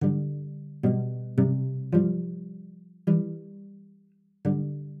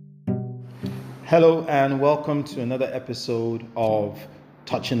Hello and welcome to another episode of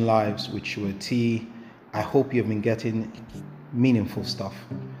Touching Lives with Shua T. I hope you've been getting meaningful stuff.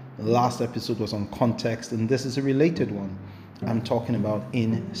 The last episode was on context, and this is a related one. I'm talking about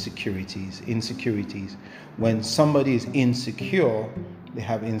insecurities. When somebody is insecure, they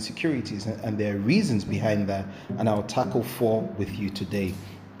have insecurities, and there are reasons behind that, and I'll tackle 4 with you today.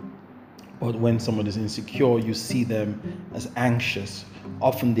 But when someone is insecure, you see them as anxious.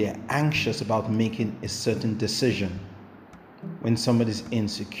 Often they're anxious about making a certain decision. When somebody is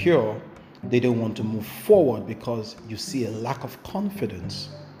insecure, they don't want to move forward because you see a lack of confidence.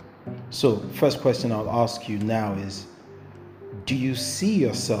 So, first question I'll ask you now is, do you see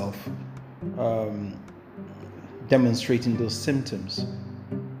yourself demonstrating those symptoms?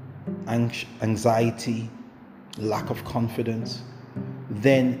 Anxiety, lack of confidence?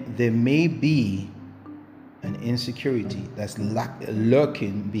 Then there may be an insecurity that's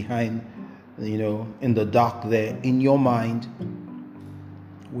lurking behind, in the dark there in your mind,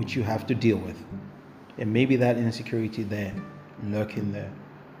 which you have to deal with. And maybe that insecurity there, lurking there.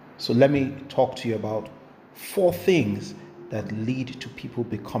 So let me talk to you about 4 things that lead to people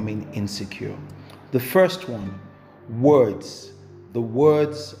becoming insecure. The first one, words. The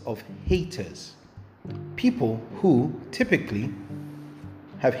words of haters. People who typically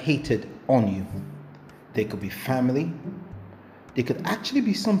have hated on you. They could be family. They could actually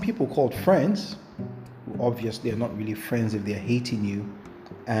be some people called friends, who obviously are not really friends if they're hating you,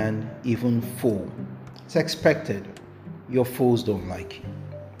 and even foe. It's expected. Your foes don't like you.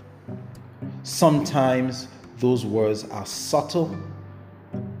 Sometimes those words are subtle.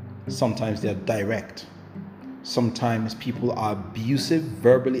 Sometimes they're direct. Sometimes people are abusive,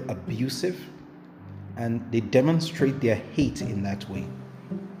 verbally abusive, and they demonstrate their hate in that way.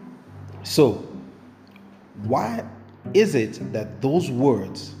 So, why is it that those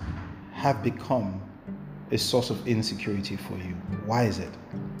words have become a source of insecurity for you? Why is it?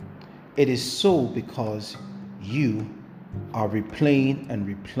 It is so because you are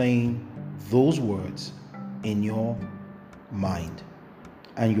replaying those words in your mind.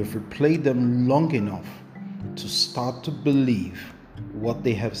 And you've replayed them long enough to start to believe what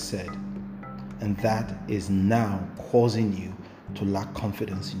they have said. And that is now causing you to lack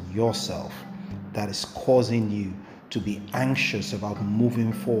confidence in yourself. That is causing you to be anxious about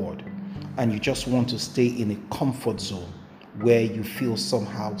moving forward, and you just want to stay in a comfort zone where you feel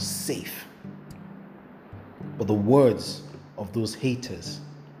somehow safe. But the words of those haters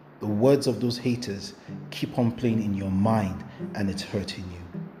keep on playing in your mind, and it's hurting you.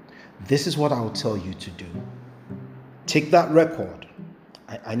 This is what I'll tell you to do. Take that record.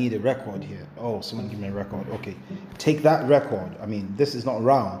 I need a record here. Oh, someone give me a record. Okay. Take that record. This is not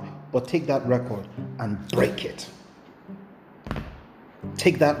round, but take that record and break it.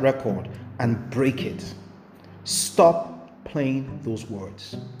 Take that record and break it. Stop playing those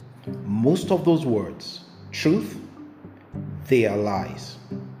words. Most of those words, truth, they are lies.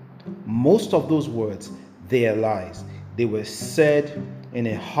 Most of those words, they are lies. They were said in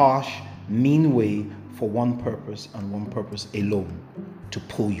a harsh, mean way for one purpose and one purpose alone: to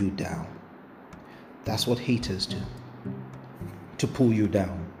pull you down. That's what haters do, to pull you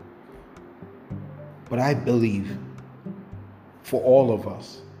down. But I believe for all of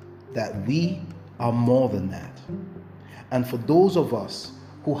us that we are more than that. And for those of us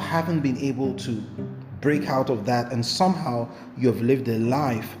who haven't been able to break out of that, and somehow you have lived a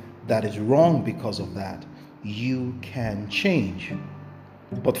life that is wrong because of that, you can change.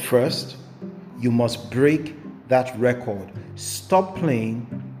 But first, you must break that record. Stop playing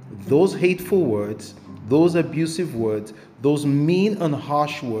those hateful words, those abusive words, those mean and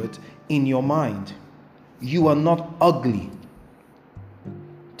harsh words in your mind. You are not ugly.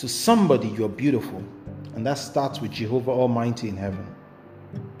 To somebody, you're beautiful. And that starts with Jehovah Almighty in heaven.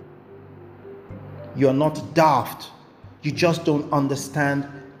 You're not daft. You just don't understand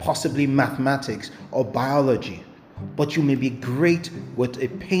possibly mathematics or biology. But you may be great with a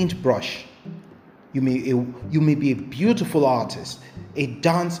paintbrush. You may be a beautiful artist,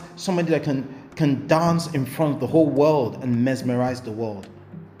 somebody that can dance in front of the whole world and mesmerize the world.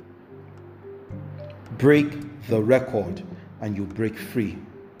 Break the record and you break free.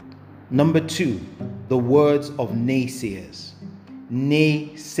 Number 2, the words of naysayers.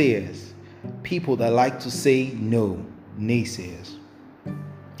 Naysayers. People that like to say no. Naysayers.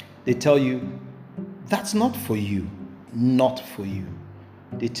 They tell you, that's not for you. Not for you.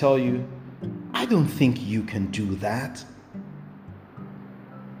 They tell you, I don't think you can do that.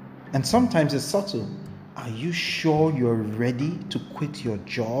 And sometimes it's subtle. Are you sure you're ready to quit your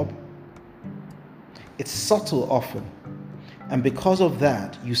job? It's subtle often. And because of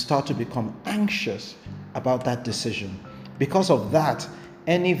that, you start to become anxious about that decision. Because of that,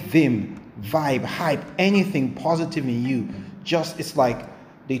 any vim, vibe, hype, anything positive in you, it's like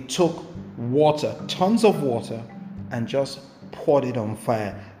they took water, tons of water, and just poured it on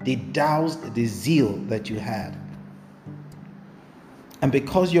fire. They doused the zeal that you had. And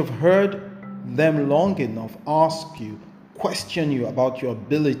because you've heard them long enough ask you, question you about your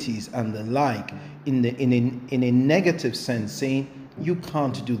abilities and the like, in a negative sense, saying, you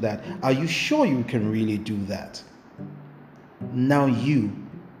can't do that. Are you sure you can really do that? Now you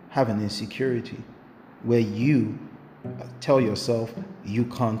have an insecurity where you tell yourself, you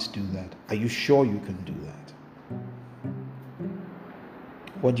can't do that. Are you sure you can do that?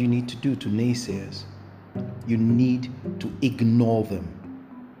 What do you need to do to naysayers? You need to ignore them.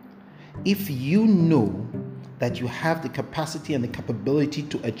 If you know that you have the capacity and the capability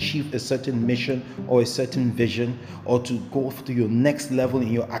to achieve a certain mission or a certain vision, or to go to your next level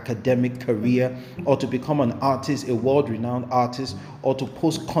in your academic career, or to become an artist, a world-renowned artist, or to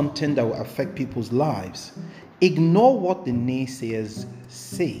post content that will affect people's lives, ignore what the naysayers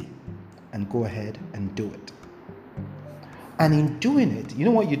say and go ahead and do it. And in doing it, you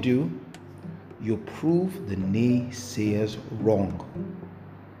know what you do? You prove the naysayers wrong.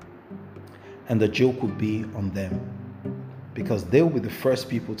 And the joke would be on them, because they'll be the first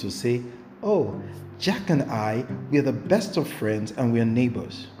people to say, oh, Jack and I, we're the best of friends and we're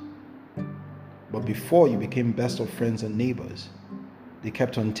neighbors. But before you became best of friends and neighbors, they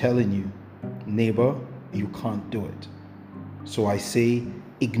kept on telling you, neighbor, you can't do it. So I say,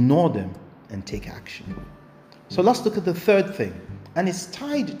 ignore them and take action. So let's look at the third thing, and it's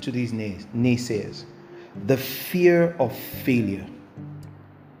tied to these naysayers: the fear of failure.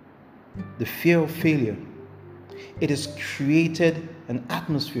 The fear of failure. It has created an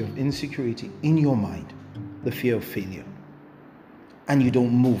atmosphere of insecurity in your mind, the fear of failure. And you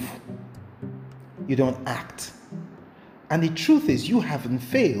don't move. You don't act. And the truth is, you haven't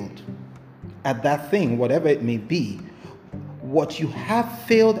failed at that thing, whatever it may be. What you have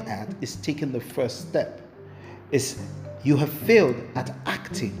failed at is taking the first step. You have failed at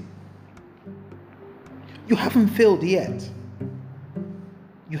acting. You haven't failed yet.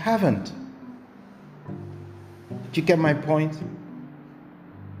 You haven't. Do you get my point?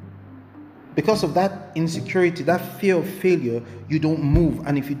 Because of that insecurity, that fear of failure, you don't move.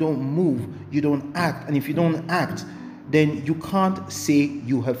 And if you don't move, you don't act. And if you don't act, then you can't say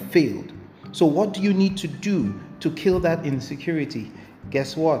you have failed. So what do you need to do to kill that insecurity?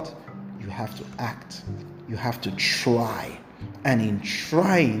 Guess what? You have to act. You have to try. And in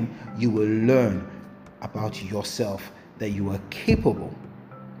trying, you will learn about yourself, that you are capable.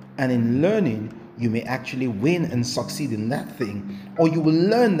 And in learning, you may actually win and succeed in that thing. Or you will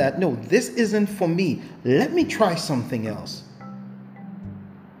learn that, no, this isn't for me. Let me try something else.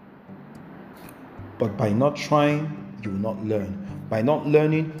 But by not trying, you will not learn. By not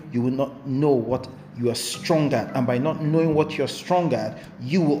learning, you will not know what you are strong at. And by not knowing what you're strong at,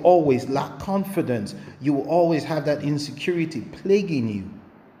 you will always lack confidence. You will always have that insecurity plaguing you.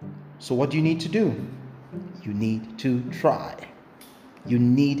 So what do you need to do? You need to try. You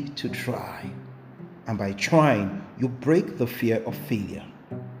need to try. And by trying, you break the fear of failure.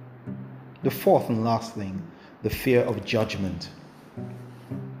 The fourth and last thing, the fear of judgment.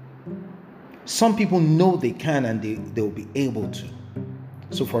 Some people know they can and they'll be able to.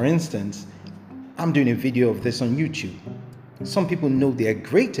 So for instance, I'm doing a video of this on YouTube. Some people know they are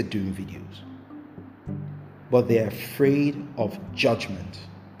great at doing videos, but they're afraid of judgment.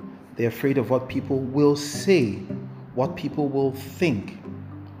 They're afraid of what people will say, what people will think.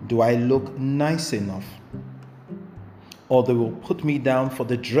 Do I look nice enough? Or they will put me down for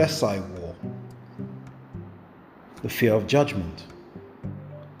the dress I wore. The fear of judgment.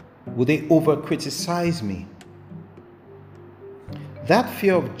 Will they over-criticize me? That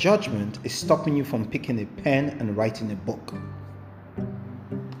fear of judgment is stopping you from picking a pen and writing a book.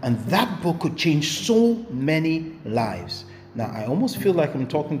 And that book could change so many lives. Now, I almost feel like I'm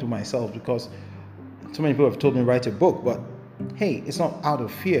talking to myself, because so many people have told me to write a book, but hey, it's not out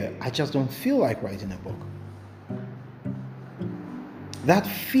of fear. I just don't feel like writing a book. That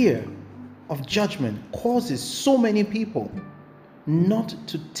fear of judgment causes so many people not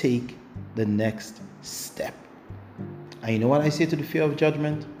to take the next step. And you know what I say to the fear of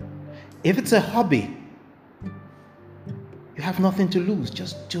judgment? If it's a hobby, you have nothing to lose.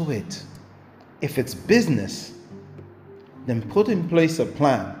 Just do it. If it's business, then put in place a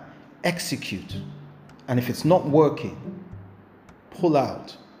plan, execute. And if it's not working, pull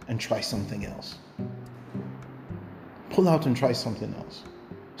out and try something else. Pull out and try something else.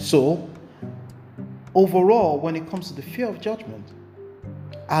 So, Overall, when it comes to the fear of judgment,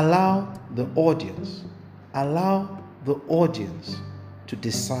 allow the audience to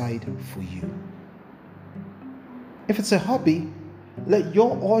decide for you. If it's a hobby, let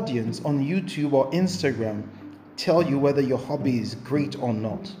your audience on YouTube or Instagram tell you whether your hobby is great or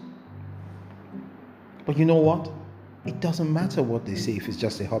not. But you know what? It doesn't matter what they say if it's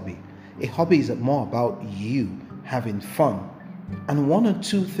just a hobby. A hobby is more about you having fun. And 1 or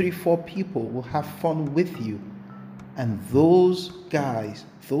 2, 3, 4 people will have fun with you. And those guys,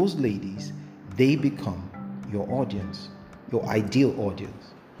 those ladies, they become your audience, your ideal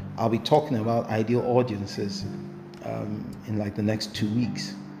audience. I'll be talking about ideal audiences in like the next 2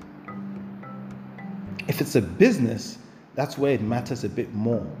 weeks. If it's a business, that's where it matters a bit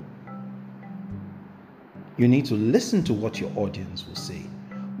more. You need to listen to what your audience will say.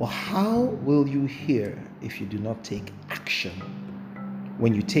 Well, how will you hear if you do not take action?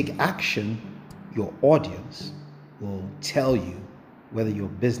 When you take action, your audience will tell you whether your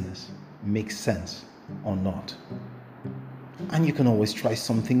business makes sense or not. And you can always try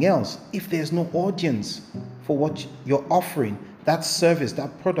something else. If there's no audience for what you're offering, that service,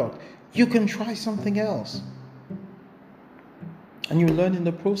 that product, you can try something else. And you learn in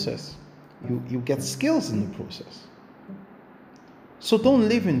the process. You get skills in the process. So don't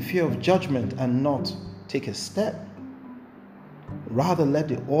live in fear of judgment and not take a step. Rather let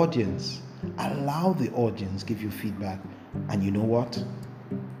the audience, allow the audience give you feedback. And you know what?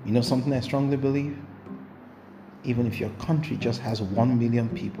 You know something I strongly believe? Even if your country just has 1 million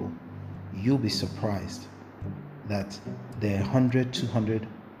people, you'll be surprised that there are 100, 200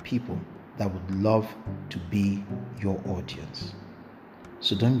 people that would love to be your audience.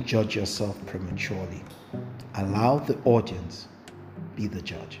 So don't judge yourself prematurely. Allow the audience be the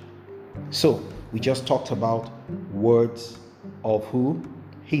judge. So we just talked about words of who?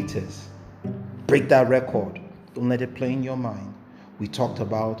 Haters. Break that record. Don't let it play in your mind. We talked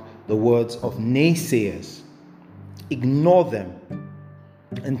about the words of naysayers. Ignore them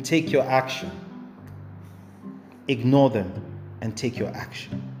and take your action. Ignore them and take your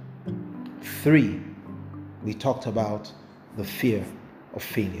action. 3, we talked about the fear of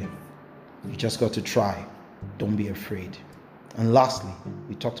failure. You just got to try. Don't be afraid. And lastly,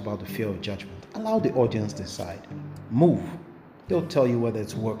 we talked about the fear of judgment. Allow the audience decide. Move. They'll tell you whether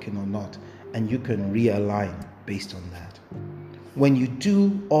it's working or not, and you can realign based on that. When you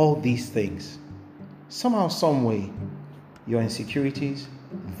do all these things, somehow, some way, your insecurities,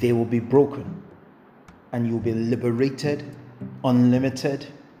 they will be broken, and you'll be liberated, unlimited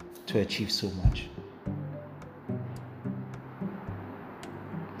to achieve so much.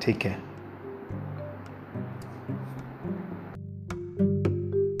 Take care.